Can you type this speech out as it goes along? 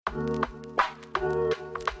My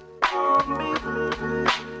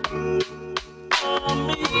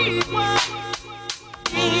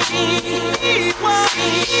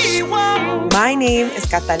name is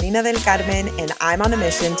Catalina del Carmen, and I'm on a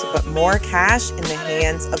mission to put more cash in the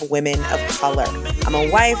hands of women of color. I'm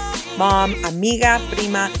a wife, mom, amiga,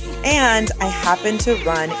 prima, and I happen to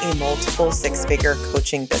run a multiple six-figure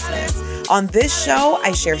coaching business. On this show,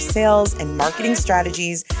 I share sales and marketing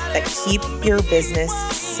strategies that keep your business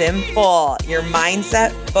simple, your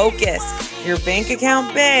mindset focused, your bank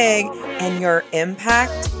account big, and your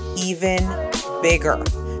impact even bigger.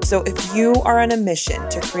 So if you are on a mission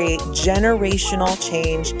to create generational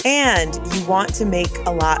change and you want to make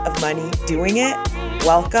a lot of money doing it,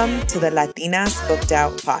 welcome to the Latinas Booked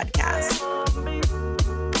Out podcast.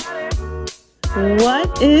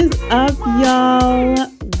 What is up, y'all?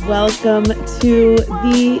 Welcome to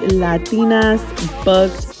the Latinas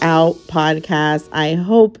Booked Out podcast. I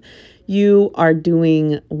hope you are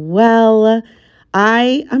doing well.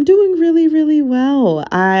 I'm doing really, really well.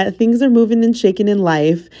 Things are moving and shaking in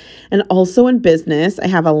life and also in business. I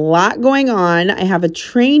have a lot going on. I have a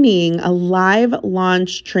live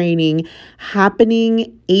launch training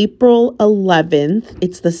happening April 11th.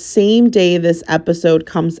 It's the same day this episode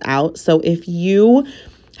comes out. So if you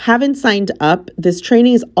haven't signed up, this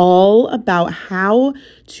training is all about how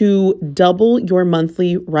to double your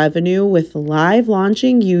monthly revenue with live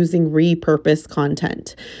launching using repurposed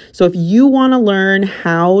content. So if you want to learn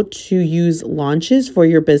how to use launches for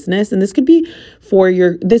your business, and this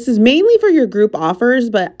is mainly for your group offers,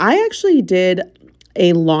 but I actually did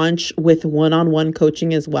a launch with one-on-one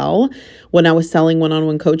coaching as well when I was selling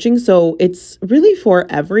one-on-one coaching. So it's really for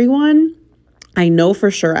everyone. I know for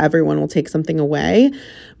sure everyone will take something away,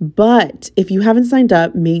 but if you haven't signed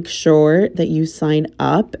up, make sure that you sign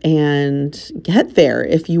up and get there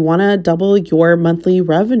if you want to double your monthly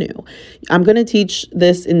revenue. I'm going to teach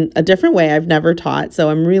this in a different way I've never taught, so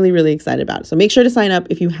I'm really, really excited about it. So make sure to sign up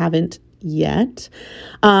if you haven't yet.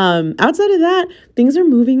 Outside of that, things are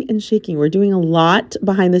moving and shaking. We're doing a lot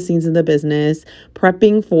behind the scenes in the business,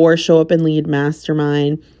 prepping for Show Up and Lead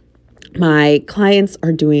Mastermind. My clients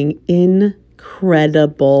are doing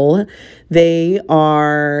incredible. They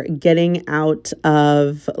are getting out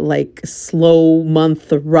of like slow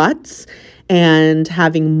month ruts and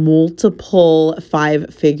having multiple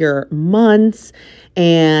 5-figure months.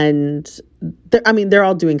 And they're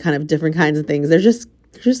all doing kind of different kinds of things. They're just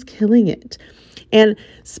killing it. And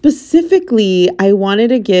specifically, I wanted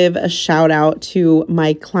to give a shout out to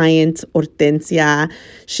my client, Hortensia.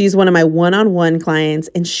 She's one of my one-on-one clients,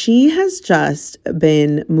 and she has just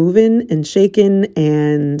been moving and shaking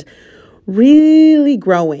and really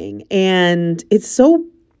growing. And it's so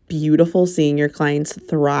beautiful seeing your clients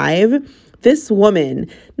thrive. This woman,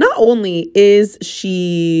 not only is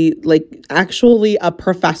she like actually a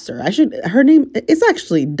professor, her name is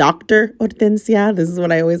actually Dr. Hortensia. This is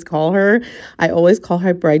what I always call her. I always call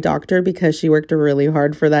her Bright Doctor because she worked really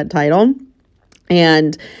hard for that title.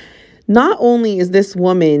 And not only is this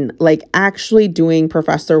woman like actually doing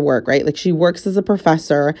professor work, right? Like she works as a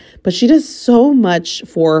professor, but she does so much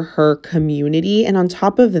for her community. And on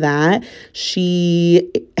top of that,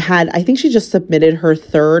 I think she just submitted her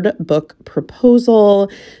 3rd book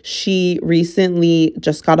proposal. She recently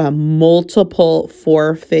just got a multiple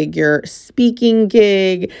 4-figure speaking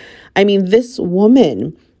gig. I mean, this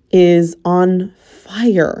woman is on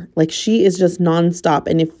fire. Like she is just nonstop.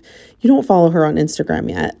 And if you don't follow her on Instagram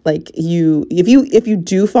yet, like if you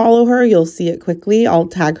do follow her, you'll see it quickly. I'll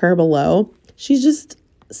tag her below. She's just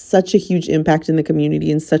such a huge impact in the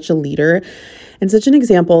community and such a leader and such an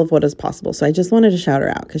example of what is possible. So I just wanted to shout her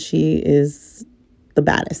out because she is the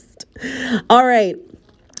baddest. All right.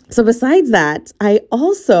 So besides that, I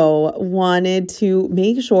also wanted to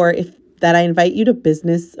make sure that I invite you to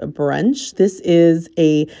Business Brunch. This is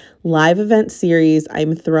a live event series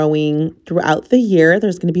I'm throwing throughout the year.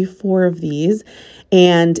 There's going to be 4 of these.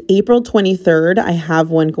 And April 23rd, I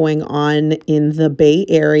have one going on in the Bay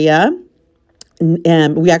Area.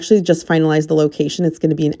 And we actually just finalized the location. It's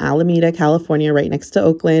going to be in Alameda, California, right next to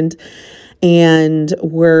Oakland. And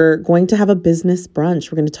we're going to have a business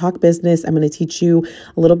brunch. We're going to talk business. I'm going to teach you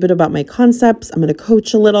a little bit about my concepts. I'm going to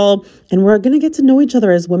coach a little, and we're going to get to know each other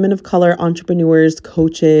as women of color, entrepreneurs,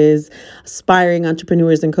 coaches, aspiring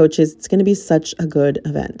entrepreneurs and coaches. It's going to be such a good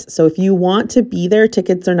event. So if you want to be there,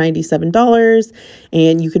 tickets are $97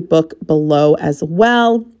 and you could book below as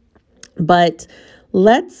well. But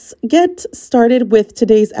let's get started with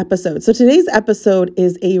today's episode. So today's episode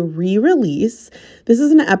is a re-release. This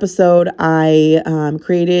is an episode I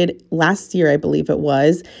created last year, I believe it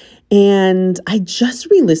was. And I just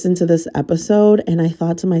re-listened to this episode and I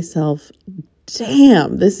thought to myself,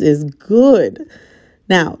 damn, this is good.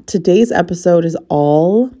 Now, today's episode is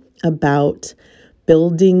all about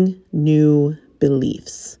building new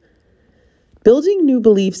beliefs. Building new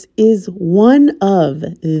beliefs is one of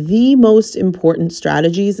the most important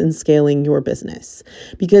strategies in scaling your business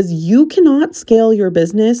because you cannot scale your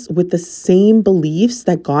business with the same beliefs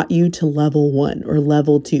that got you to level 1 or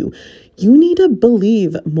level 2. You need to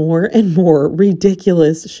believe more and more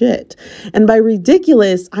ridiculous shit. And by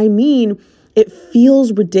ridiculous, I mean it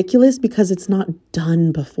feels ridiculous because it's not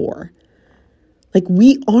done before. Like,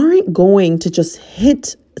 we aren't going to just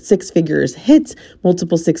hit 6 figures, hit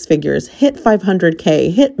multiple 6 figures, hit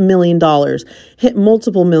 500K, hit $1 million, hit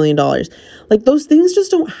multiple $1 million. Like, those things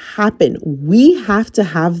just don't happen. We have to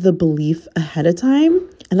have the belief ahead of time.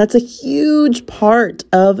 And that's a huge part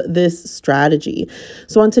of this strategy.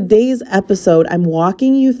 So on today's episode, I'm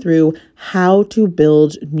walking you through how to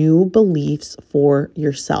build new beliefs for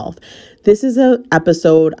yourself. This is an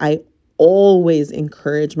episode I always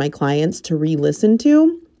encourage my clients to re-listen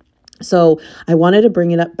to. So I wanted to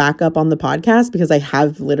bring it back up on the podcast because I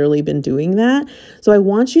have literally been doing that. So I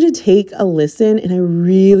want you to take a listen and I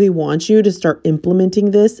really want you to start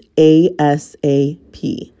implementing this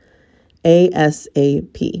ASAP.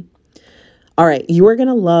 ASAP. All right, you are going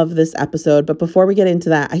to love this episode, but before we get into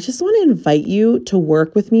that, I just want to invite you to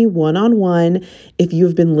work with me one-on-one. If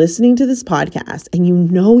you've been listening to this podcast and you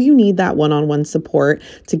know you need that one-on-one support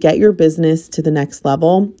to get your business to the next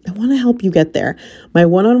level, I want to help you get there. My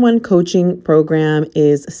one-on-one coaching program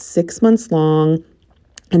is 6 months long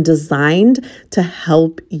and designed to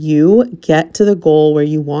help you get to the goal where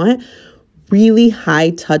you want really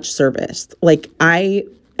high touch service.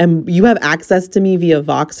 And you have access to me via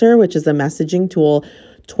Voxer, which is a messaging tool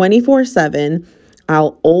 24/7.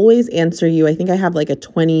 I'll always answer you. I think I have like a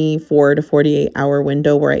 24 to 48 hour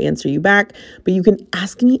window where I answer you back, but you can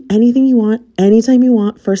ask me anything you want, anytime you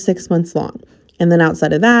want for 6 months long. And then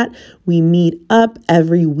outside of that, we meet up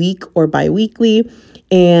every week or bi-weekly.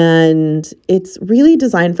 And it's really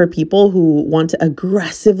designed for people who want to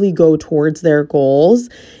aggressively go towards their goals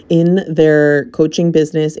in their coaching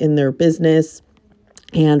business, in their business,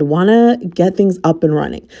 and want to get things up and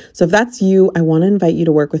running. So if that's you, I want to invite you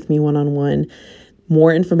to work with me one-on-one.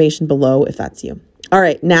 More information below if that's you. All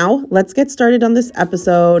right, now let's get started on this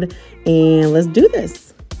episode and let's do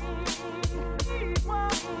this.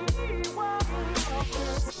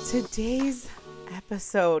 Today's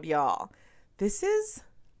episode, y'all, this is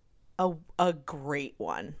a great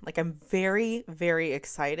one. Like, I'm very, very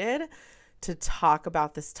excited to talk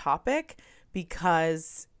about this topic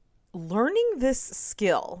because learning this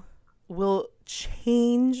skill will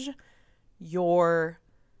change your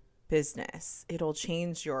business. It'll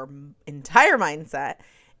change your entire mindset,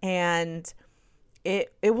 and it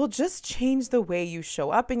will just change the way you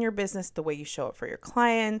show up in your business, the way you show up for your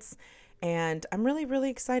clients. And I'm really, really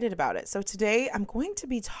excited about it. So today I'm going to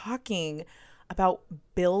be talking about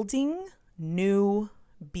building new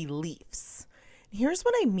beliefs. Here's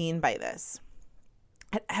what I mean by this.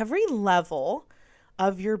 At every level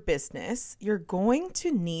of your business, you're going to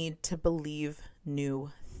need to believe new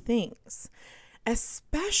things,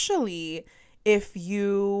 especially if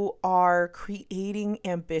you are creating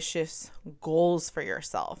ambitious goals for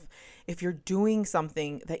yourself, if you're doing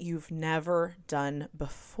something that you've never done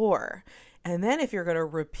before. And then if you're going to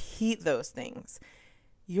repeat those things,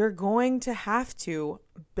 you're going to have to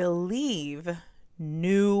believe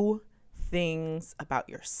new things about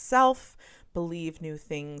yourself, believe new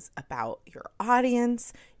things about your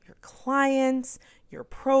audience, your clients, your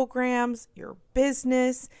programs, your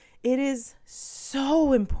business. It is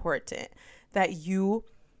so important that you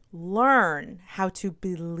learn how to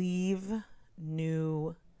believe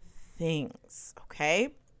new things,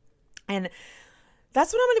 okay? And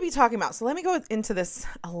that's what I'm going to be talking about. So let me go into this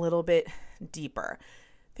a little bit deeper.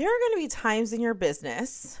 There are going to be times in your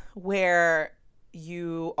business where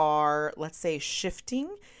you are, let's say,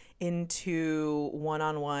 shifting into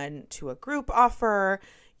one-on-one to a group offer.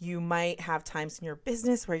 You might have times in your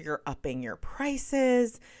business where you're upping your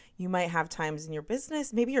prices. You might have times in your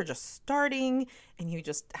business, maybe you're just starting and you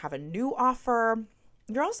just have a new offer.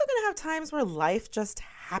 You're also going to have times where life just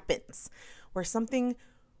happens, where something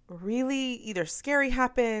really either scary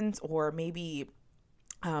happens or maybe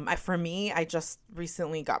for me, I just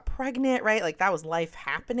recently got pregnant, right? Like, that was life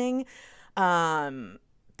happening.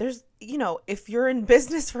 There's, if you're in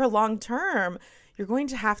business for a long term, you're going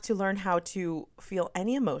to have to learn how to feel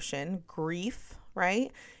any emotion, grief,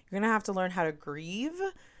 right? You're going to have to learn how to grieve.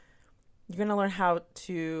 You're going to learn how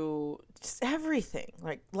to just everything.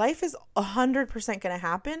 Like, life is 100% going to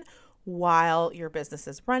happen while your business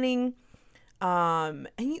is running. And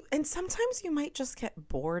sometimes you might just get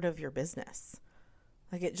bored of your business.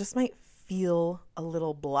 Like it just might feel a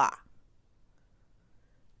little blah.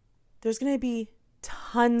 There's going to be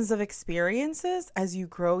tons of experiences as you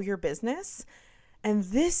grow your business. And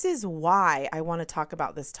this is why I want to talk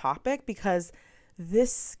about this topic, because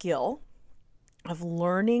this skill of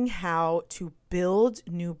learning how to build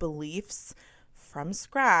new beliefs from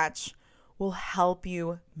scratch will help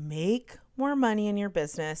you make more money in your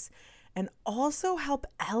business and also help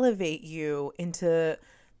elevate you into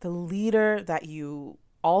the leader that you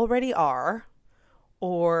already are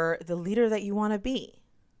or the leader that you want to be.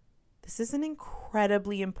 This is an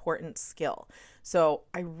incredibly important skill. So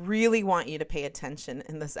I really want you to pay attention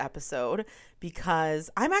in this episode, because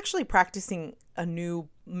I'm actually practicing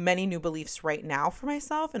many new beliefs right now for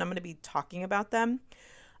myself, and I'm going to be talking about them.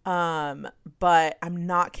 But I'm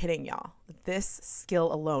not kidding, y'all. This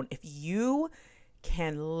skill alone, if you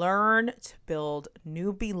can learn to build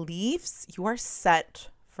new beliefs, you are set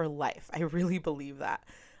for life. I really believe that.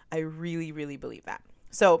 I really, really believe that.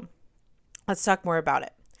 So let's talk more about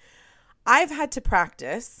it. I've had to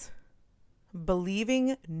practice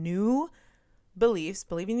believing new beliefs,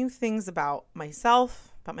 believing new things about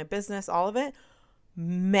myself, about my business, all of it,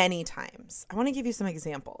 many times. I want to give you some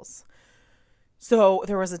examples. So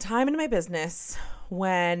there was a time in my business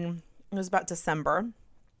when it was about December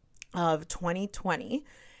of 2020,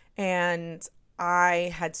 and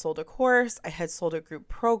I had sold a course, I had sold a group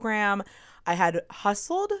program, I had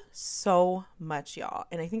hustled so much, y'all.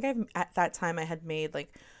 And I think at that time I had made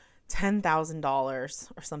like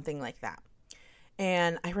 $10,000 or something like that.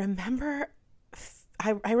 And I remember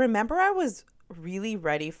I was really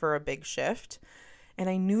ready for a big shift, and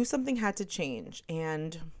I knew something had to change.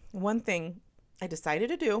 And one thing I decided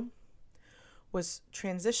to do was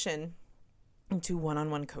transition into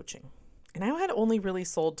one-on-one coaching. And I had only really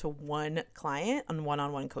sold to one client on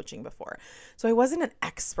one-on-one coaching before. So I wasn't an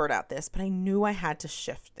expert at this, but I knew I had to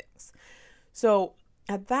shift things. So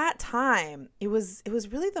at that time, it was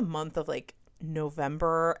really the month of like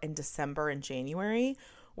November and December and January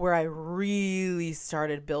where I really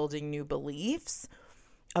started building new beliefs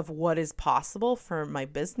of what is possible for my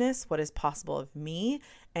business, what is possible of me,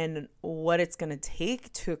 and what it's going to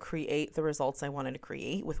take to create the results I wanted to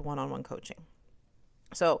create with one-on-one coaching.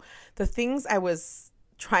 So the things I was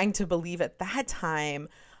trying to believe at that time,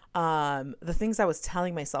 the things I was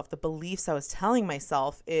telling myself, the beliefs I was telling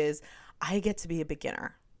myself is I get to be a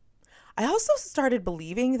beginner. I also started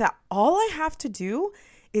believing that all I have to do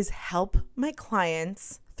is help my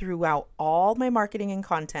clients throughout all my marketing and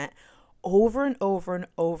content over and over and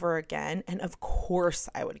over again. And of course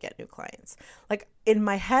I would get new clients. Like in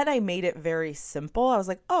my head, I made it very simple. I was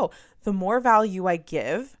like, oh, the more value I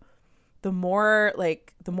give, the more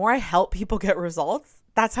I help people get results,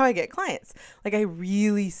 that's how I get clients. Like I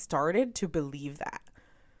really started to believe that.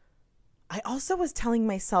 I also was telling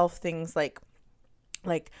myself things like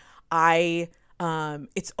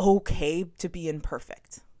it's okay to be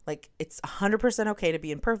imperfect. Like it's 100% okay to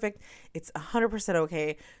be imperfect. It's 100%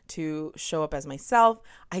 okay to show up as myself.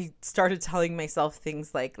 I started telling myself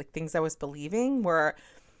things like things I was believing were,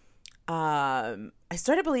 I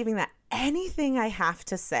started believing that anything I have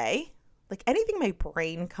to say, like anything my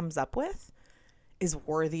brain comes up with, is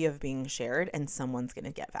worthy of being shared and someone's going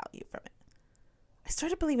to get value from it. I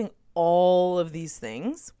started believing all of these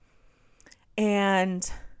things, and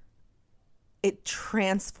it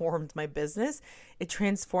transformed my business. It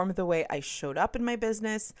transformed the way I showed up in my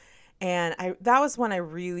business. And that was when I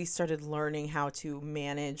really started learning how to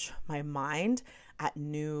manage my mind at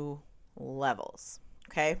new levels.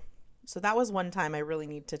 Okay. So that was one time I really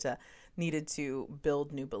needed to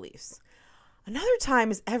build new beliefs. Another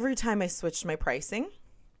time is every time I switched my pricing.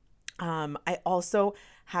 I also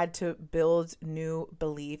had to build new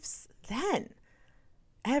beliefs then.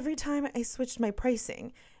 Every time I switched my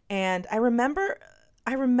pricing. And I remember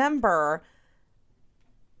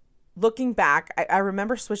looking back, I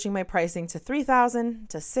remember switching my pricing to $3,000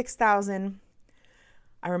 to $6,000.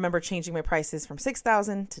 I remember changing my prices from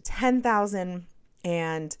 $6,000 to $10,000.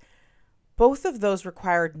 And both of those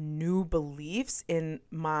required new beliefs in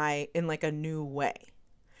like a new way.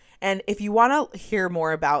 And if you want to hear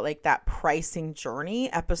more about like that pricing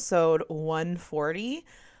journey, episode 140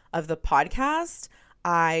 of the podcast,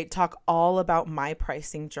 I talk all about my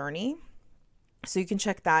pricing journey. So you can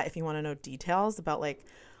check that if you want to know details about like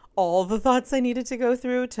all the thoughts I needed to go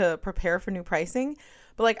through to prepare for new pricing.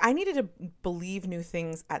 But like I needed to believe new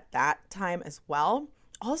things at that time as well.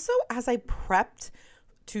 Also, as I prepped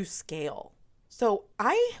to scale. So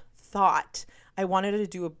I thought I wanted to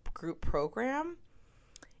do a group program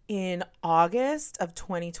in August of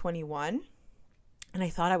 2021, and I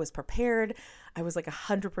thought I was prepared. I was like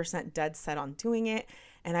 100% dead set on doing it.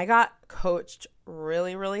 And I got coached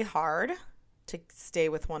really, really hard to stay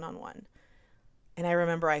with one-on-one. And I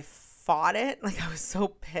remember I fought it. Like, I was so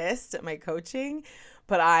pissed at my coaching,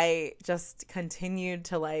 but I just continued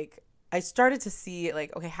to I started to see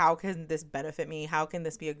okay, how can this benefit me? How can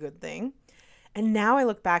this be a good thing? And now I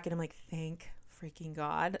look back and I'm like, thank freaking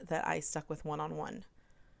God that I stuck with one-on-one.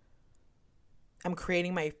 I'm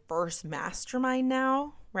creating my first mastermind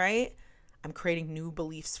now, right? I'm creating new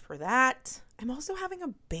beliefs for that. I'm also having a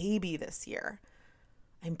baby this year.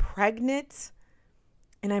 I'm pregnant,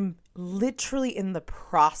 and I'm literally in the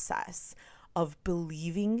process of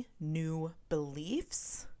believing new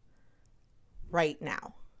beliefs right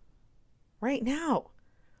now. Right now.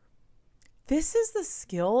 This is the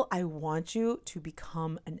skill I want you to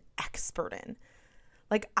become an expert in.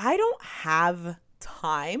 I don't have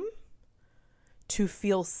time to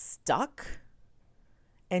feel stuck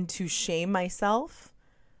and to shame myself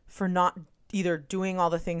for not either doing all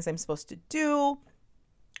the things I'm supposed to do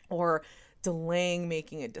or delaying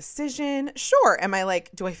making a decision. Sure. Am I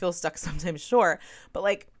do I feel stuck sometimes? Sure.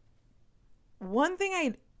 But one thing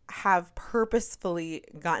I have purposefully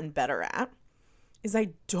gotten better at is I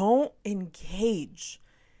don't engage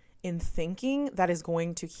in thinking that is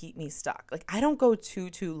going to keep me stuck. I don't go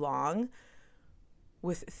too long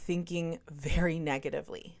with thinking very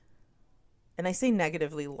negatively. And I say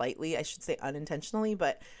negatively lightly, I should say unintentionally,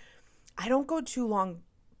 but I don't go too long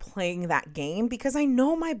playing that game because I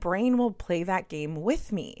know my brain will play that game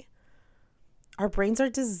with me. Our brains are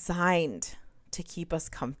designed to keep us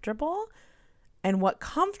comfortable. And what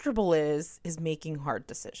comfortable is making hard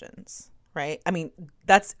decisions, right? I mean,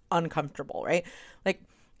 that's uncomfortable, right?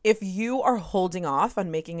 If you are holding off on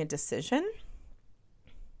making a decision,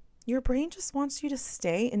 your brain just wants you to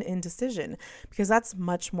stay in indecision because that's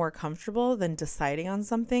much more comfortable than deciding on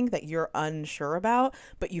something that you're unsure about,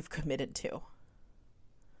 but you've committed to.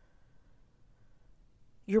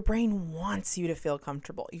 Your brain wants you to feel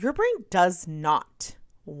comfortable. Your brain does not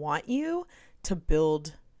want you to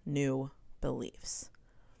build new beliefs.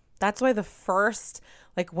 That's why the first,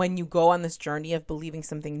 when you go on this journey of believing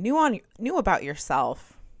something new about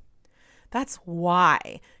yourself, that's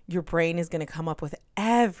why your brain is going to come up with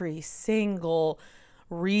every single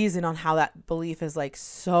reason on how that belief is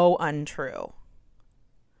so untrue.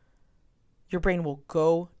 Your brain will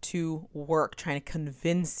go to work trying to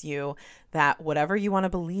convince you that whatever you want to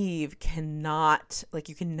believe cannot,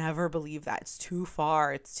 you can never believe that. It's too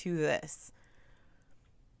far. It's too this.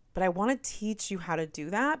 But I want to teach you how to do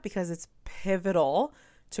that because it's pivotal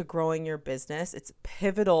to growing your business. It's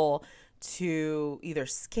pivotal to either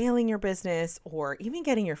scaling your business or even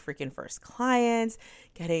getting your freaking first clients,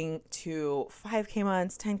 getting to 5K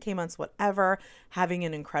months, 10K months, whatever, having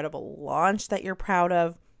an incredible launch that you're proud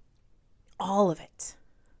of, all of it.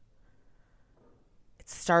 It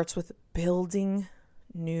starts with building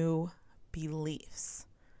new beliefs.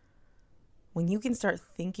 When you can start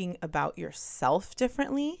thinking about yourself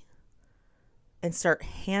differently and start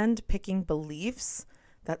hand-picking beliefs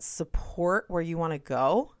that support where you want to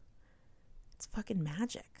go, it's fucking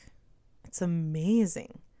magic. It's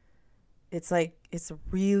amazing. It's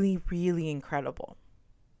really, really incredible.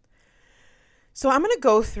 So I'm going to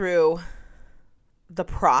go through the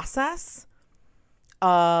process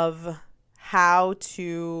of how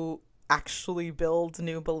to actually build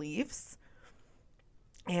new beliefs.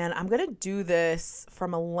 And I'm going to do this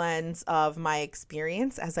from a lens of my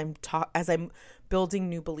experience as I'm building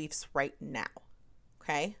new beliefs right now.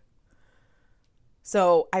 Okay?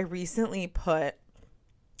 So I recently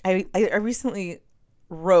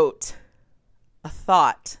wrote a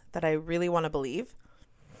thought that I really want to believe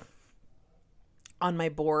on my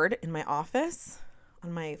board in my office,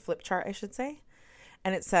 on my flip chart, I should say.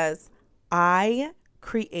 And it says, I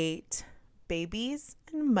create babies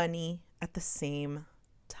and money at the same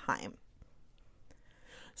time.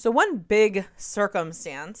 So one big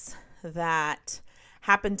circumstance that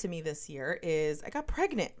happened to me this year is I got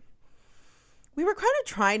pregnant. We were kind of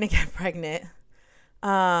trying to get pregnant.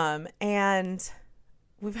 And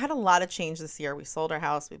we've had a lot of change this year. We sold our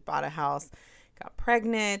house. We bought a house, got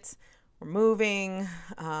pregnant. We're moving.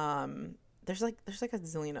 There's like a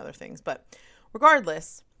zillion other things, but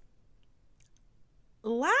regardless,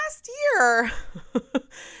 last year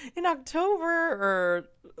in October or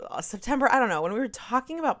September, I don't know, when we were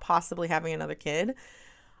talking about possibly having another kid,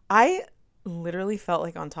 I literally felt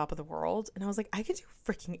like on top of the world. And I was like, I could do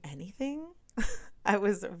freaking anything. I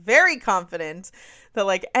was very confident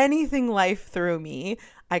that anything life threw me,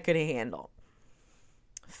 I could handle.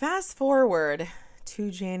 Fast forward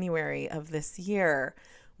to January of this year,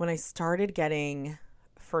 when I started getting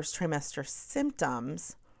first trimester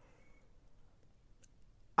symptoms,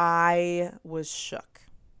 I was shook.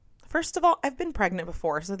 First of all, I've been pregnant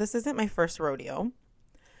before, so this isn't my first rodeo.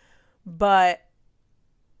 But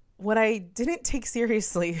what I didn't take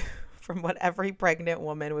seriously from what every pregnant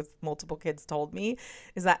woman with multiple kids told me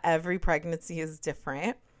is that every pregnancy is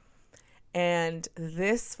different. And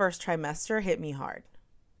this first trimester hit me hard.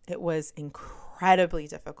 It was incredibly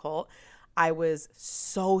difficult. I was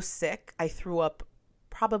so sick. I threw up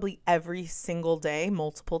probably every single day,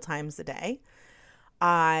 multiple times a day.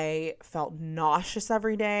 I felt nauseous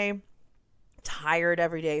every day, tired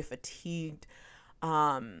every day, fatigued.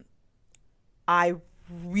 I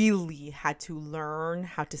really had to learn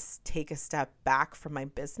how to take a step back from my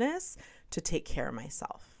business to take care of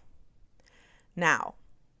myself. Now,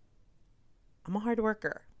 I'm a hard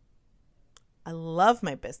worker. I love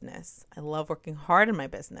my business. I love working hard in my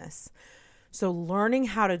business. So learning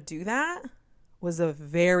how to do that was a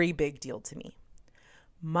very big deal to me.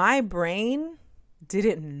 My brain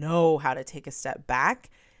didn't know how to take a step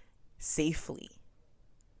back safely.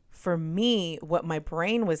 For me, what my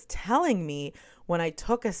brain was telling me when I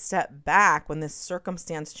took a step back, when this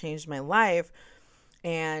circumstance changed my life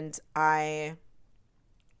and I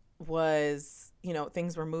was,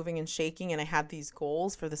 things were moving and shaking and I had these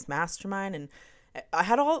goals for this mastermind and I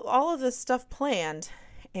had all of this stuff planned,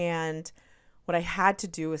 and what I had to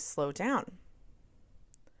do was slow down.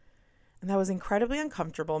 And that was incredibly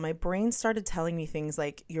uncomfortable. My brain started telling me things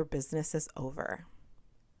like, your business is over.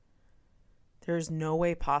 There's no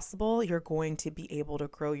way possible you're going to be able to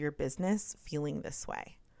grow your business feeling this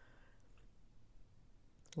way.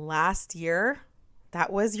 Last year,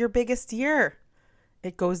 that was your biggest year.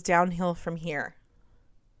 It goes downhill from here.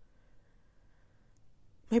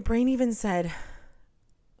 My brain even said,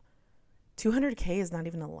 200K is not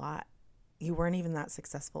even a lot. You weren't even that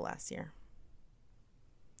successful last year.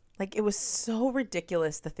 Like, it was so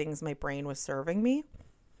ridiculous, the things my brain was serving me.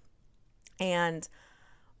 And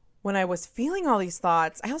when I was feeling all these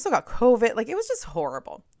thoughts, I also got COVID. Like, it was just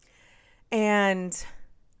horrible. And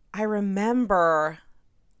I remember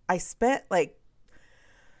I spent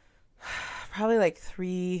probably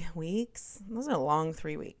 3 weeks. It wasn't a long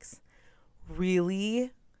 3 weeks.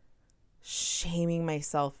 Really shaming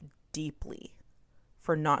myself deeply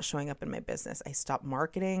for not showing up in my business. I stopped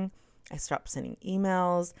marketing. I stopped sending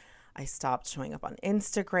emails. I stopped showing up on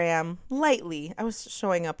Instagram lightly. I was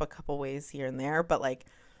showing up a couple ways here and there, but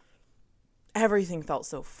everything felt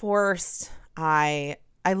so forced. I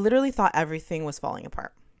literally thought everything was falling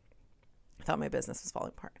apart. I thought my business was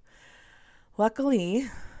falling apart. Luckily,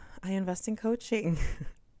 I invest in coaching.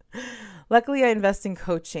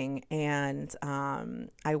 And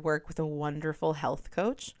I work with a wonderful health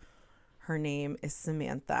coach. Her name is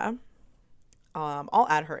Samantha. I'll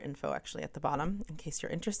add her info actually at the bottom in case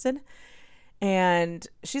you're interested. And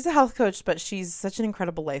she's a health coach, but she's such an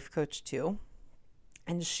incredible life coach too.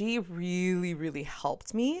 And she really, really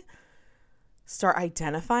helped me start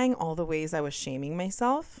identifying all the ways I was shaming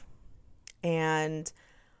myself. And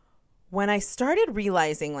when I started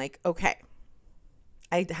realizing okay,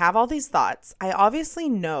 I have all these thoughts. I obviously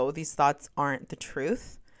know these thoughts aren't the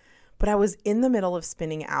truth, but I was in the middle of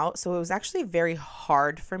spinning out. So it was actually very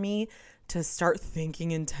hard for me to start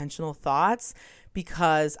thinking intentional thoughts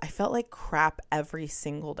because I felt like crap every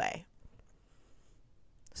single day.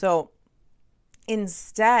 So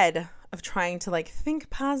instead of trying to think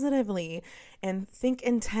positively and think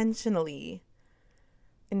intentionally,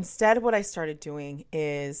 instead what I started doing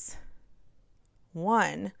is,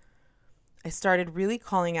 one, I started really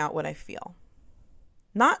calling out what I feel.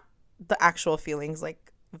 Not the actual feelings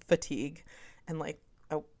like fatigue and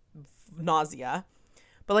nausea,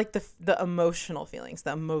 but the emotional feelings,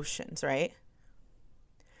 the emotions, right?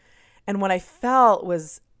 And what I felt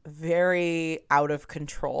was very out of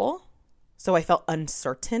control. So I felt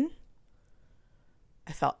uncertain.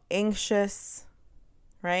 I felt anxious,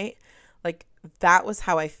 right? That was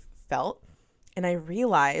how I felt. And I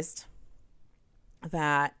realized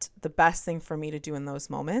that the best thing for me to do in those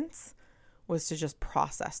moments was to just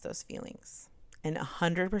process those feelings and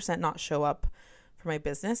 100% not show up for my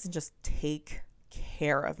business and just take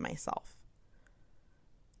care of myself.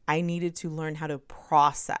 I needed to learn how to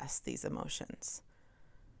process these emotions.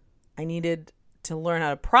 I needed to learn how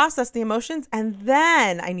to process the emotions, and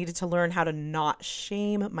then I needed to learn how to not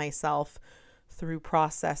shame myself through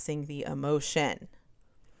processing the emotion.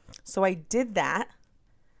 So I did that.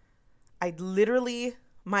 I literally,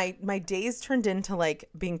 my days turned into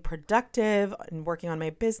being productive and working on my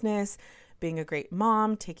business, being a great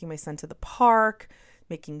mom, taking my son to the park,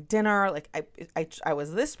 making dinner. Like I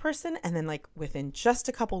was this person. And then like within just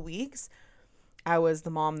a couple weeks, I was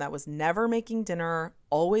the mom that was never making dinner,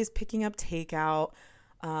 always picking up takeout.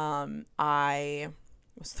 I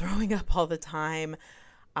was throwing up all the time.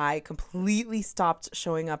 I completely stopped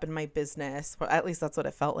showing up in my business. Well, at least that's what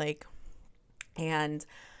it felt like. And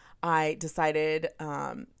I decided,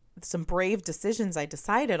 some brave decisions I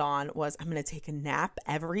decided on was I'm going to take a nap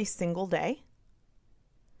every single day.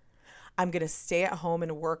 I'm going to stay at home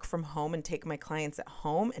and work from home and take my clients at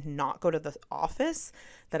home and not go to the office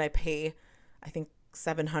that I pay, I think,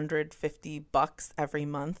 $750 every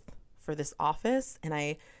month for this office. And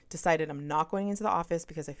I decided I'm not going into the office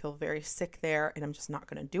because I feel very sick there and I'm just not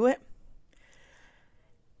going to do it.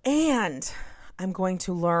 And I'm going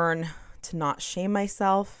to learn to not shame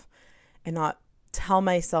myself and not tell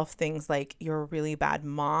myself things like, you're a really bad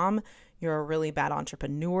mom, you're a really bad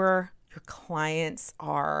entrepreneur, your clients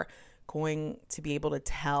are going to be able to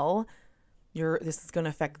tell this is going to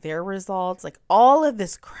affect their results. Like all of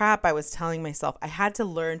this crap I was telling myself, I had to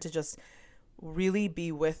learn to just really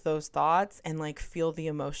be with those thoughts and like feel the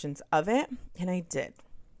emotions of it. And I did.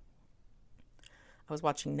 I was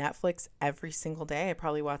watching Netflix every single day. I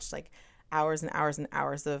probably watched like hours and hours and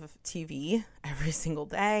hours of TV every single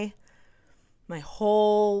day. My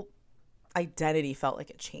whole identity felt like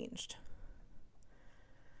it changed.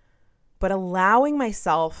 But allowing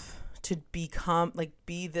myself to be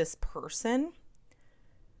this person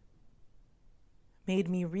made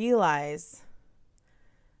me realize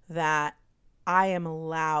that I am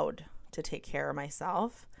allowed to take care of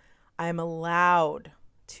myself. I am allowed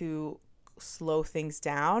to slow things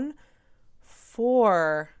down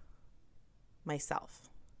for myself.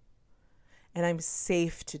 And I'm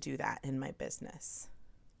safe to do that in my business.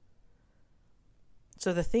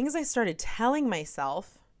 So the things I started telling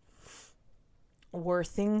myself were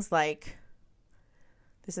things like,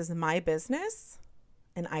 this is my business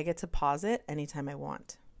and I get to pause it anytime I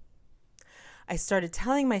want. I started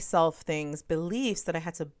telling myself beliefs that I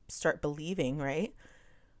had to start believing, right?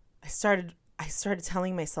 I started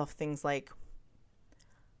telling myself things like,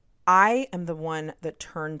 I am the one that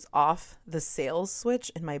turns off the sales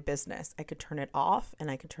switch in my business. I could turn it off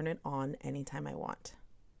and I could turn it on anytime I want.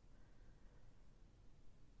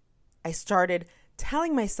 I started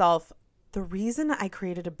telling myself, the reason I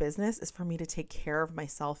created a business is for me to take care of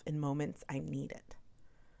myself in moments I need it.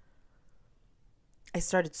 I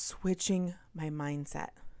started switching my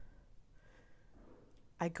mindset.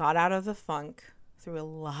 I got out of the funk through a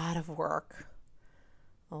lot of work,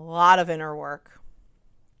 a lot of inner work.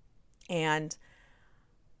 And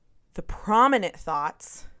the prominent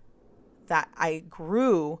thoughts that I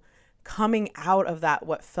grew coming out of that,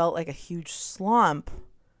 what felt like a huge slump,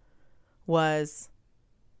 was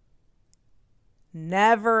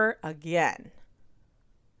never again.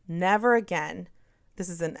 Never again. This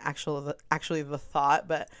isn't actually the thought,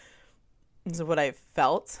 but this is what I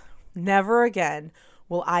felt. Never again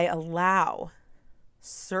will I allow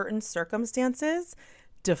certain circumstances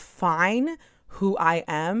define who I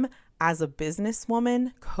am as a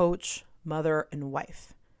businesswoman, coach, mother, and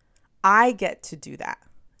wife. I get to do that.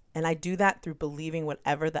 And I do that through believing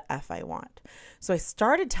whatever the F I want. So I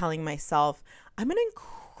started telling myself, I'm an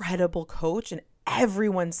incredible coach and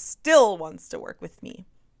everyone still wants to work with me.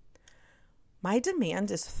 My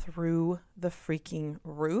demand is through the freaking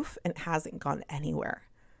roof and it hasn't gone anywhere.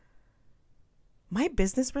 My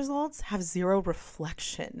business results have zero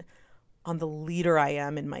reflection on the leader I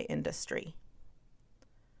am in my industry.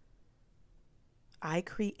 I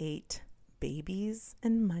create babies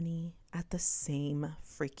and money at the same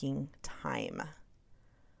freaking time.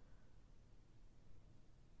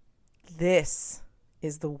 This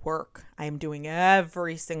is the work I am doing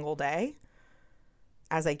every single day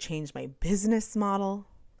as I change my business model,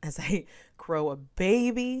 as I grow a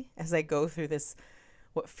baby, as I go through this,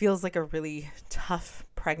 what feels like a really tough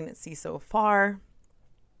pregnancy so far.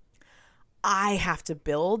 I have to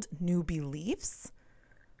build new beliefs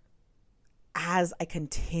as I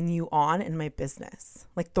continue on in my business.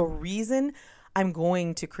 Like the reason I'm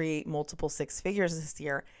going to create multiple six figures this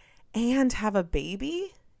year and have a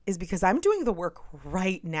baby is because I'm doing the work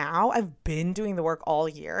right now. I've been doing the work all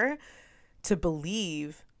year to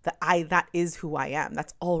believe that that is who I am.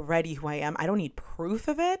 That's already who I am. I don't need proof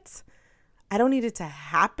of it. I don't need it to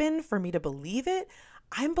happen for me to believe it.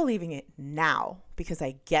 I'm believing it now because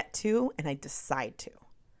I get to and I decide to.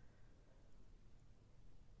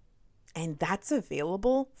 And that's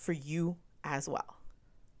available for you as well.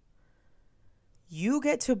 You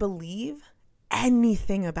get to believe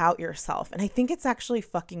anything about yourself. And I think it's actually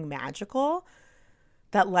fucking magical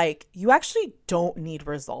that like you actually don't need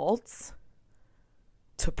results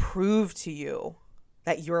to prove to you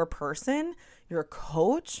that you're a person, you're a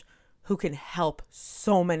coach who can help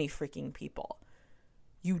so many freaking people.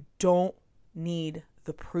 You don't need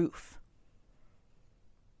the proof.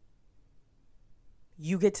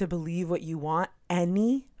 You get to believe what you want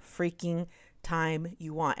any freaking time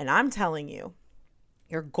you want. And I'm telling you,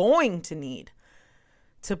 you're going to need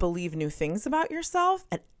to believe new things about yourself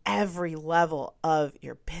at every level of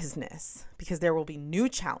your business, because there will be new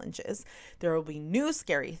challenges. There will be new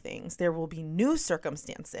scary things. There will be new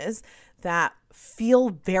circumstances that feel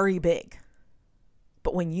very big.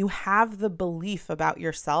 But when you have the belief about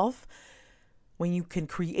yourself, when you can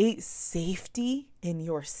create safety in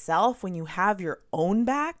yourself, when you have your own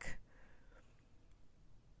back,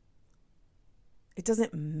 it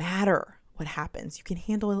doesn't matter what happens. You can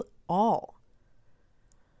handle it all.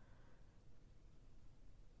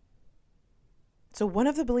 So one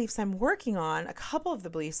of the beliefs I'm working on, a couple of the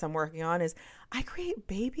beliefs I'm working on, is I create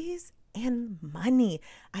babies and money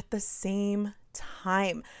at the same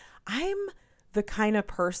time. I'm the kind of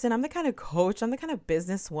person, I'm the kind of coach, I'm the kind of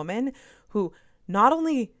businesswoman who not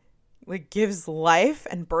only like gives life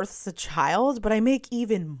and births a child, but I make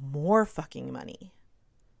even more fucking money.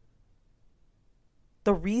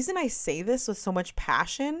 The reason I say this with so much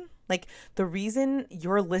passion, like the reason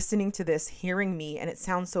you're listening to this, hearing me, and it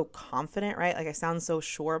sounds so confident, right? Like I sound so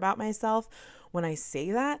sure about myself when I say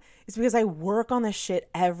that, is because I work on this shit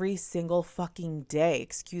every single fucking day.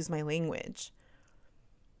 Excuse my language.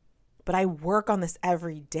 But I work on this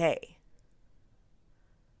every day.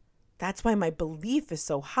 That's why my belief is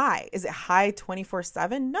so high. Is it high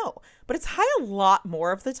 24/7? No, but it's high a lot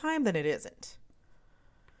more of the time than it isn't.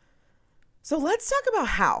 So let's talk about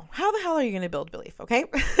how. How the hell are you going to build belief, okay?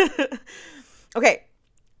 Okay.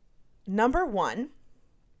 Number one,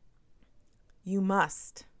 you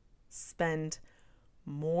must spend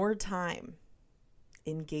more time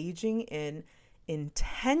engaging in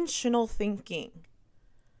intentional thinking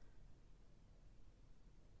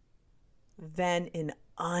than in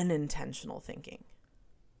unintentional thinking.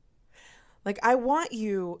 Like, I want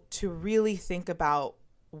you to really think about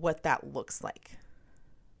what that looks like.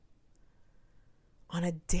 On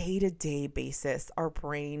a day-to-day basis, our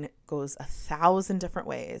brain goes 1,000 different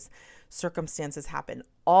ways. Circumstances happen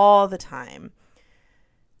all the time.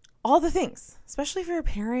 All the things, especially if you're a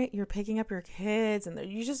parent, you're picking up your kids and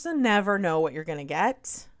you just never know what you're going to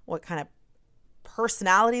get, what kind of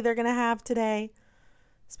personality they're going to have today,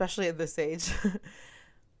 especially at this age.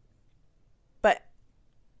 But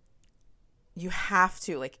you have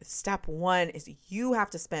to, like, step one is you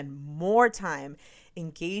have to spend more time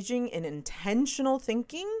engaging in intentional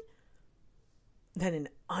thinking than in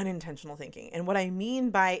unintentional thinking. And what I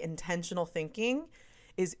mean by intentional thinking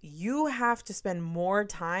is you have to spend more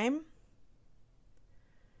time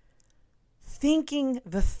thinking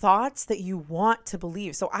the thoughts that you want to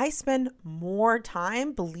believe. So I spend more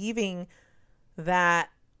time believing that,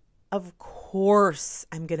 of course,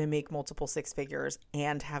 I'm going to make multiple six figures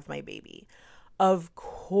and have my baby. Of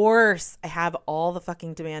course, I have all the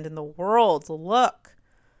fucking demand in the world. Look,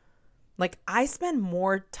 like I spend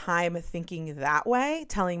more time thinking that way,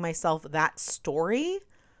 telling myself that story,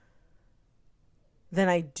 than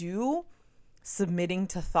I do submitting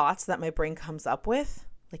to thoughts that my brain comes up with,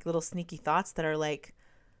 like little sneaky thoughts that are like,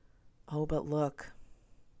 oh, but look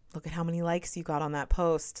at how many likes you got on that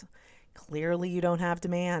post. Clearly you don't have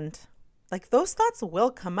demand. Like those thoughts will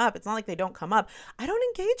come up. It's not like they don't come up. I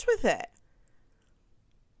don't engage with it.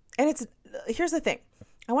 And here's the thing.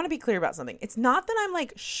 I want to be clear about something. It's not that I'm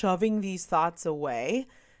like shoving these thoughts away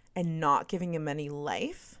and not giving them any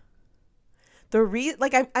life.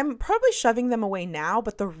 I'm probably shoving them away now,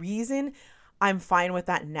 but the reason I'm fine with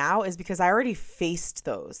that now is because I already faced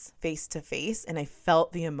those face to face and I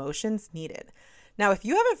felt the emotions needed. Now, if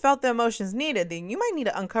you haven't felt the emotions needed, then you might need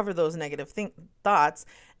to uncover those negative thoughts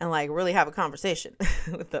and like really have a conversation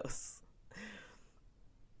with those.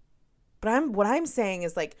 But what I'm saying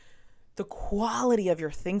is like the quality of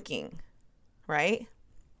your thinking, right?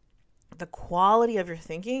 The quality of your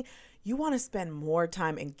thinking, you want to spend more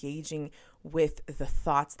time engaging with the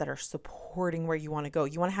thoughts that are supporting where you want to go.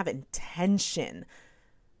 You want to have intention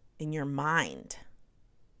in your mind.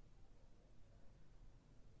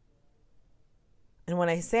 And when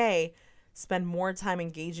I say spend more time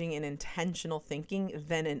engaging in intentional thinking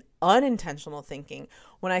than in unintentional thinking,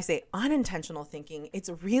 when I say unintentional thinking, it's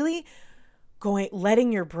really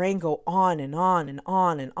letting your brain go on and on and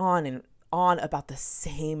on and on and on about the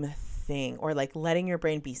same thing, or like letting your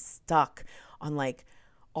brain be stuck on like,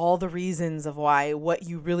 all the reasons of why what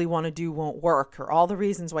you really want to do won't work, or all the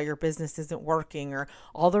reasons why your business isn't working, or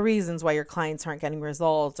all the reasons why your clients aren't getting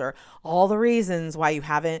results, or all the reasons why you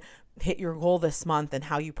haven't hit your goal this month and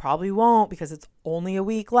how you probably won't because it's only a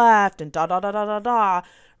week left and da da da da da da,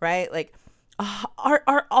 right? Like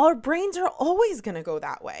our brains are always going to go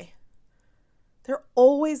that way. They're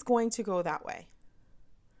always going to go that way.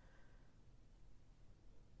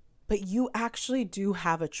 But you actually do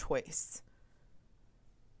have a choice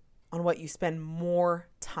on what you spend more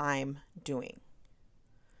time doing.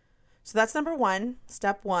 So that's number one,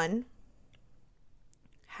 step one,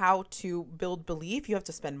 how to build belief. You have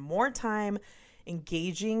to spend more time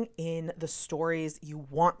engaging in the stories you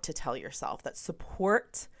want to tell yourself that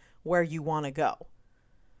support where you want to go,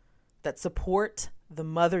 that support the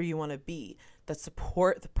mother you want to be, that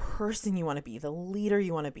support the person you want to be, the leader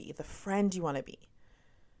you want to be, the friend you want to be,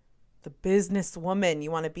 the businesswoman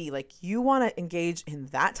you want to be. Like, you want to engage in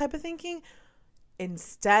that type of thinking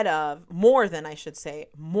instead of more than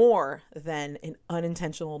an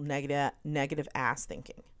unintentional negative ass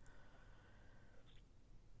thinking.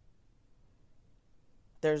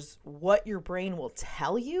 There's what your brain will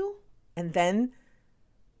tell you, and then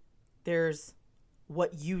there's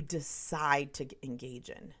what you decide to engage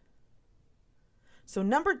in. So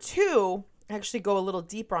number two, actually go a little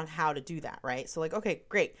deeper on how to do that, right? So like, okay,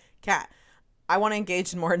 great, Kat, I want to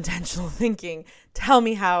engage in more intentional thinking. Tell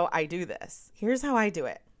me how I do this. Here's how I do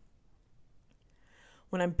it.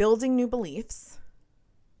 When I'm building new beliefs,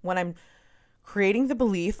 when I'm creating the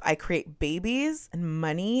belief, I create babies and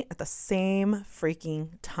money at the same freaking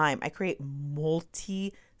time. I create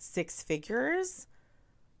multi six figures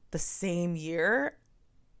the same year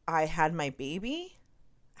I had my baby.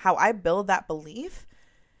 How I build that belief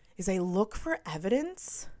is I look for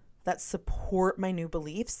evidence that support my new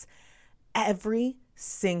beliefs every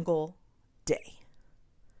single day,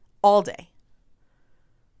 all day.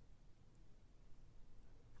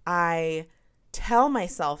 I tell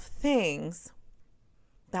myself things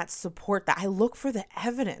that support that. I look for the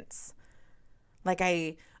evidence. Like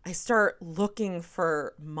I start looking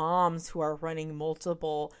for moms who are running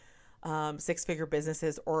multiple six-figure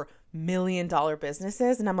businesses or $1 million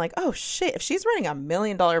businesses. And I'm like, oh shit, if she's running $1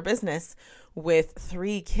 million business with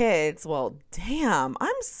 3 kids, well, damn,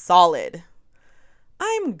 I'm solid.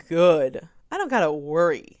 I'm good. I don't gotta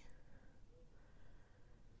worry.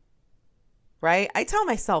 Right? I tell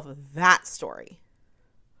myself that story.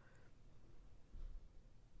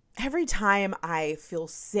 Every time I feel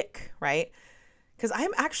sick, right? Because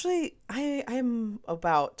I'm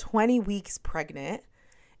about 20 weeks pregnant,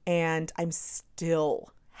 and I'm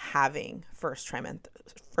still having first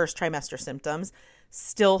trimester symptoms,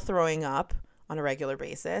 still throwing up on a regular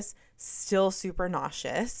basis, still super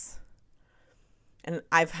nauseous. And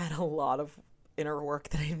I've had a lot of inner work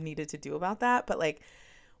that I've needed to do about that. But like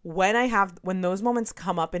when those moments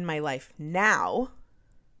come up in my life now,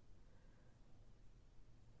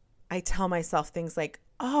 I tell myself things like,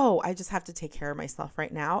 oh, I just have to take care of myself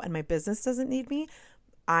right now, and my business doesn't need me.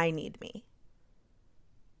 I need me.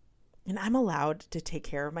 And I'm allowed to take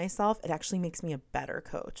care of myself. It actually makes me a better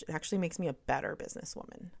coach. It actually makes me a better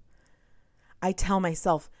businesswoman. I tell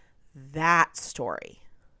myself that story.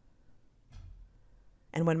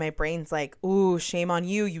 And when my brain's like, ooh, shame on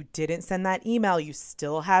you. You didn't send that email. You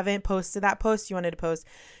still haven't posted that post you wanted to post.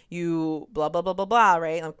 You blah, blah, blah, blah, blah,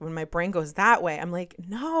 right? Like when my brain goes that way, I'm like,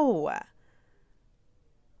 no,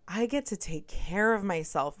 I get to take care of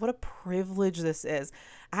myself. What a privilege this is.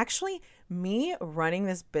 Actually, me running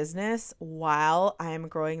this business while I'm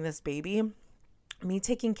growing this baby, me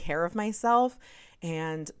taking care of myself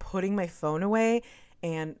and putting my phone away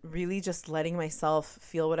and really just letting myself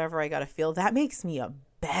feel whatever I got to feel, that makes me a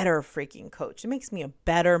better freaking coach. It makes me a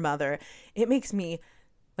better mother. It makes me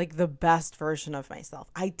like the best version of myself.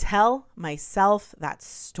 I tell myself that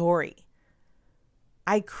story.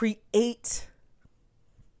 I create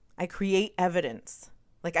evidence.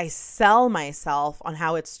 Like I sell myself on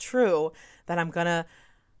how it's true that I'm going to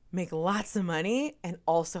make lots of money and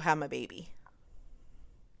also have my baby.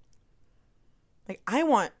 Like I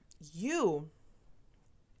want you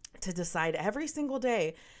to decide every single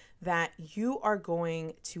day that you are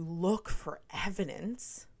going to look for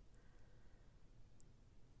evidence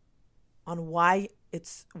on why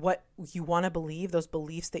it's what you want to believe, those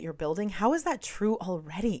beliefs that you're building. How is that true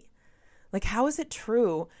already? Like, how is it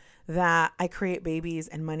true that I create babies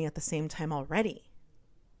and money at the same time already?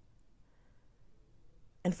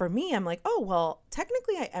 And for me, I'm like, oh, well,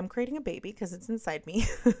 technically I am creating a baby because it's inside me.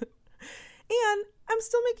 And I'm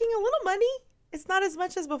still making a little money. it's not as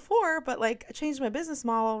much as before, but like I changed my business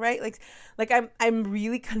model, right? Like I'm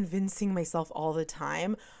really convincing myself all the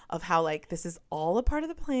time of how like this is all a part of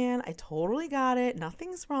the plan. I totally got it.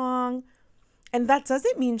 Nothing's wrong. And that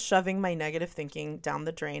doesn't mean shoving my negative thinking down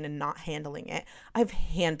the drain and not handling it. I've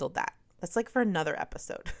handled that. That's like for another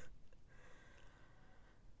episode.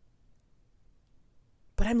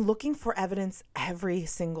 But I'm looking for evidence every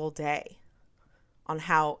single day on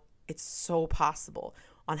how it's so possible,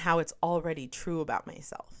 on how it's already true about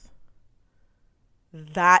myself.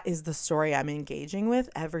 That is the story I'm engaging with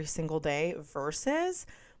every single day versus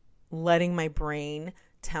letting my brain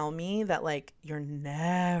tell me that like you're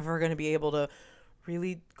never going to be able to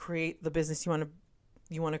really create the business you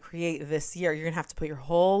want to create this year. You're going to have to put your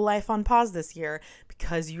whole life on pause this year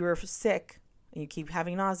because you're sick and you keep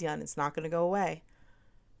having nausea and it's not going to go away.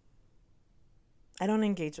 I don't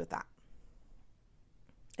engage with that.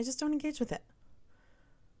 I just don't engage with it.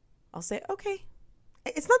 I'll say, okay.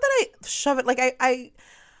 It's not that I shove it. Like I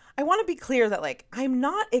want to be clear that like I'm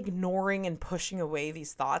not ignoring and pushing away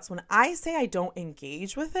these thoughts. When I say I don't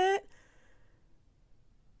engage with it,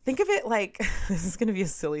 think of it like, this is going to be a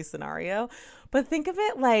silly scenario, but think of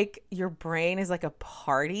it like your brain is like a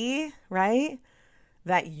party, right?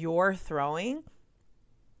 That you're throwing.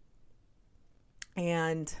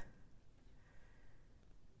 And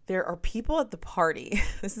there are people at the party.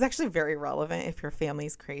 This is actually very relevant if your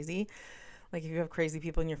family's crazy. Like if you have crazy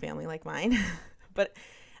people in your family like mine. But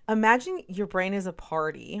imagine your brain is a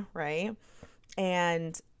party, right?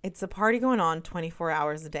 And it's a party going on 24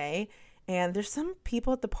 hours a day. And there's some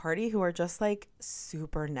people at the party who are just like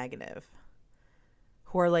super negative,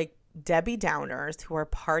 who are like Debbie Downers, who are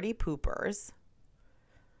party poopers.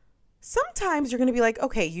 Sometimes you're going to be like,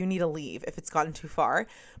 okay, you need to leave if it's gotten too far.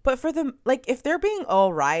 But for them, like if they're being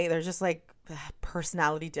all right, they're just like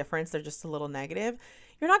personality difference, they're just a little negative.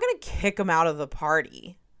 You're not going to kick them out of the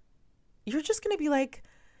party. You're just going to be like,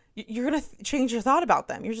 you're going to change your thought about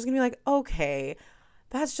them. You're just going to be like, okay,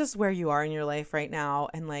 that's just where you are in your life right now.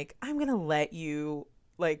 And like, I'm going to let you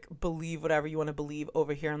like believe whatever you want to believe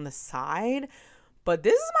over here on the side. But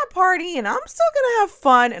this is my party and I'm still going to have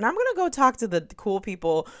fun. And I'm going to go talk to the cool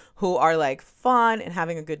people who are like fun and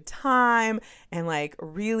having a good time and like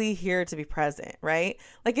really here to be present, right?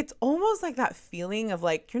 Like it's almost like that feeling of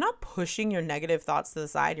like, you're not pushing your negative thoughts to the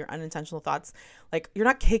side, your unintentional thoughts. Like you're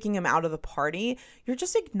not kicking them out of the party. You're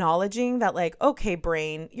just acknowledging that like, okay,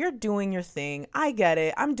 brain, you're doing your thing. I get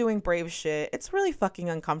it. I'm doing brave shit. It's really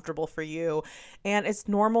fucking uncomfortable for you. And it's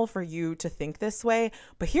normal for you to think this way.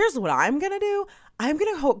 But here's what I'm going to do. I'm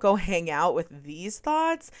going to go hang out with these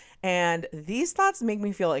thoughts, and these thoughts make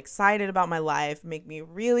me feel excited about my life, make me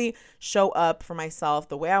really show up for myself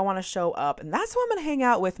the way I want to show up, and that's who I'm going to hang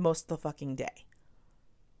out with most of the fucking day.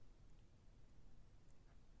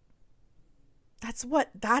 That's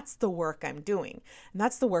the work I'm doing, and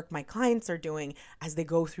that's the work my clients are doing as they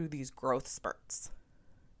go through these growth spurts.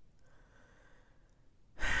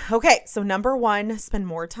 Okay, so number 1, spend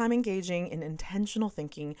more time engaging in intentional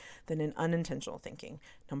thinking than in unintentional thinking.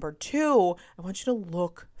 Number 2, I want you to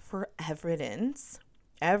look for evidence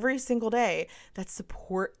every single day that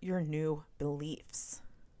support your new beliefs.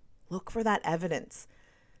 Look for that evidence.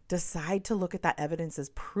 Decide to look at that evidence as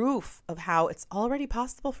proof of how it's already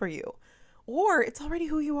possible for you, or it's already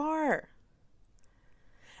who you are.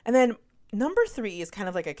 And then number 3 is kind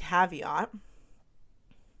of like a caveat.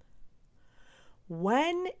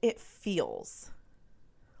 When it feels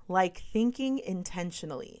like thinking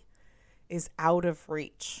intentionally is out of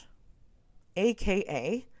reach,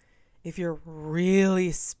 aka if you're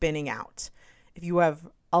really spinning out, if you have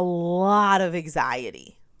a lot of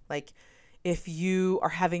anxiety, like if you are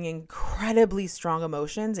having incredibly strong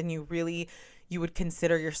emotions and you would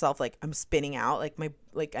consider yourself like, I'm spinning out,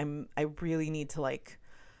 I really need to I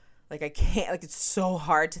can't, like it's so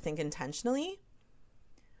hard to think intentionally.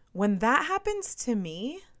 When that happens to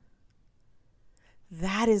me,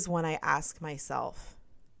 that is when I ask myself,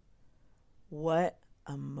 what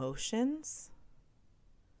emotions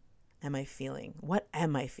am I feeling? What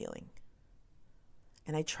am I feeling?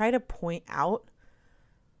 And I try to point out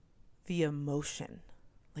the emotion.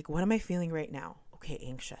 Like, what am I feeling right now? Okay,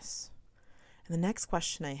 anxious. And the next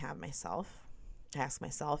question I ask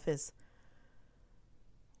myself is,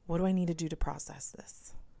 what do I need to do to process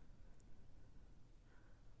this?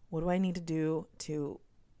 What do I need to do to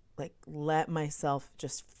let myself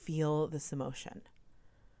just feel this emotion?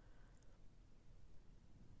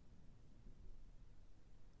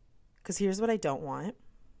 Because here's what I don't want.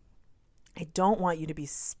 I don't want you to be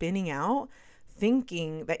spinning out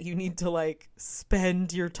thinking that you need to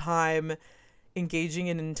spend your time engaging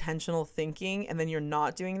in intentional thinking, and then you're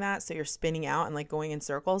not doing that, so you're spinning out and like going in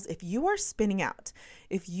circles. If you are spinning out,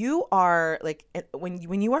 if you are like, when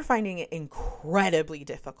you are finding it incredibly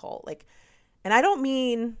difficult, like, and I don't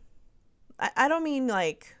mean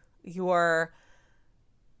like you're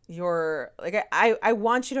like, I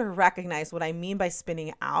want you to recognize what I mean by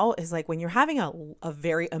spinning out is like when you're having a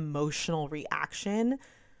very emotional reaction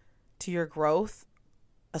to your growth,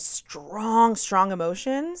 a strong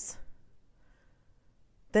emotions,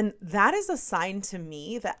 then that is a sign to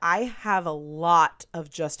me that I have a lot of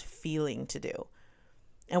just feeling to do.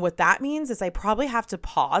 And what that means is I probably have to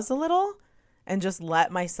pause a little and just let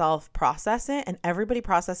myself process it. And everybody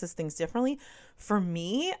processes things differently. For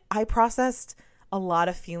me, I processed a lot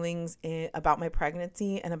of feelings about my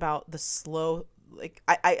pregnancy and about the slow, like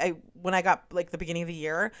I when I got like the beginning of the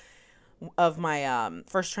year of my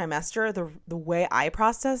first trimester, the way I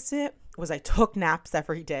processed it was I took naps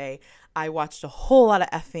every day. I watched a whole lot of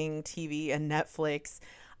effing TV and Netflix.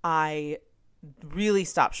 I really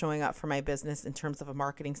stopped showing up for my business in terms of a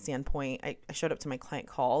marketing standpoint. I showed up to my client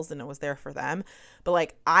calls and it was there for them. But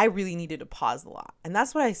like, I really needed to pause a lot. And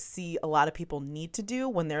that's what I see a lot of people need to do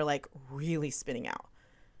when they're like really spinning out.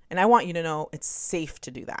 And I want you to know it's safe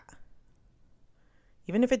to do that.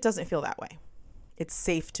 Even if it doesn't feel that way, it's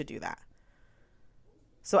safe to do that.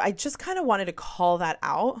 So I just kind of wanted to call that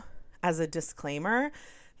out as a disclaimer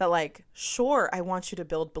that like, sure, I want you to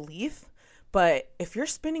build belief, but if you're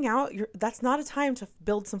spinning out, that's not a time to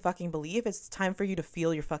build some fucking belief. It's time for you to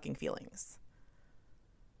feel your fucking feelings.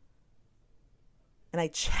 And I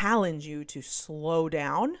challenge you to slow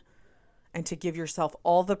down and to give yourself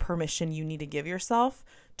all the permission you need to give yourself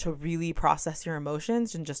to really process your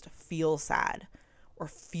emotions and just feel sad or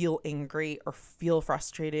feel angry or feel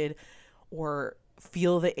frustrated or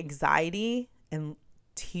feel the anxiety, and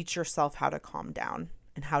teach yourself how to calm down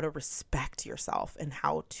and how to respect yourself and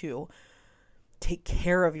how to take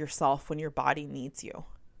care of yourself when your body needs you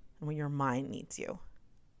and when your mind needs you.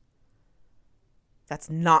 That's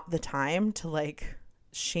not the time to like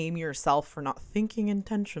shame yourself for not thinking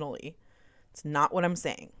intentionally. It's not what I'm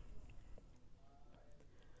saying.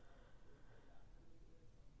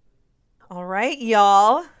 All right,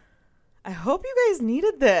 y'all. I hope you guys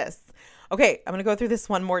needed this. Okay, I'm going to go through this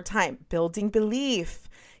one more time. Building belief.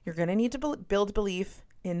 You're going to need to build belief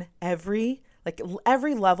in every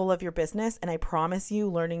level of your business. And I promise you,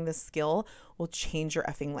 learning this skill will change your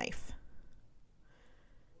effing life.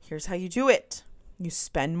 Here's how you do it. You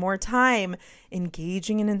spend more time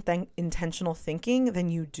engaging in intentional thinking than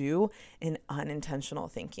you do in unintentional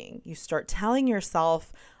thinking. You start telling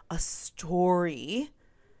yourself a story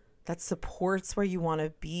that supports where you want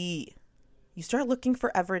to be. You start looking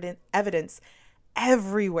for evidence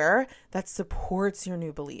everywhere that supports your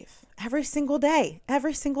new belief. Every single day,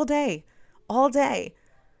 all day.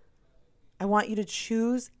 I want you to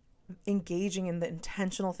choose engaging in the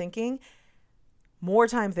intentional thinking more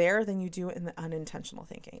time there than you do in the unintentional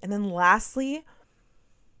thinking. And then lastly,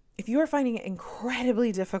 if you are finding it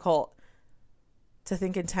incredibly difficult to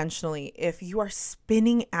think intentionally, if you are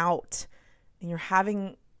spinning out and you're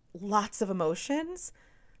having lots of emotions,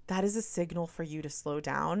 that is a signal for you to slow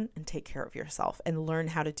down and take care of yourself and learn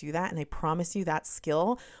how to do that. And I promise you that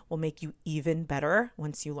skill will make you even better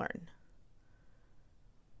once you learn.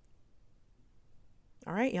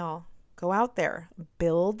 All right, y'all, go out there,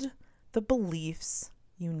 build the beliefs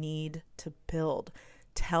you need to build.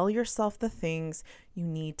 Tell yourself the things you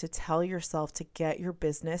need to tell yourself to get your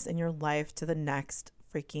business and your life to the next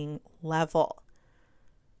freaking level.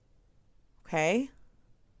 Okay?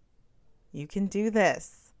 You can do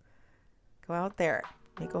this. Go out there,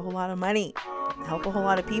 make a whole lot of money, help a whole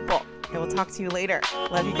lot of people. I will talk to you later.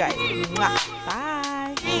 Love you guys. Mwah.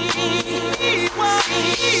 Bye.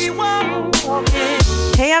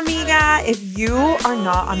 Hey, amiga. If you are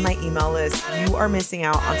not on my email list, you are missing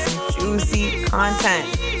out on some juicy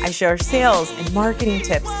content. I share sales and marketing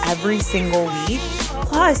tips every single week.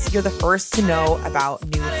 Plus, you're the first to know about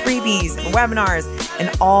new freebies and webinars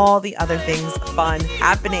and all the other things fun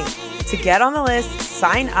happening. To get on the list,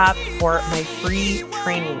 sign up for my free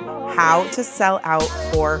training, How to Sell Out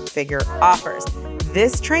 4-Figure Offers.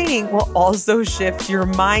 This training will also shift your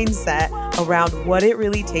mindset around what it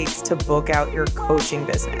really takes to book out your coaching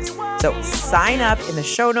business. So sign up in the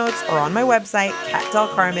show notes or on my website,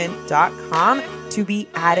 katdelcarmen.com, to be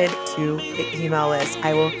added to the email list.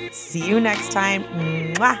 I will see you next time.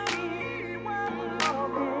 Mwah.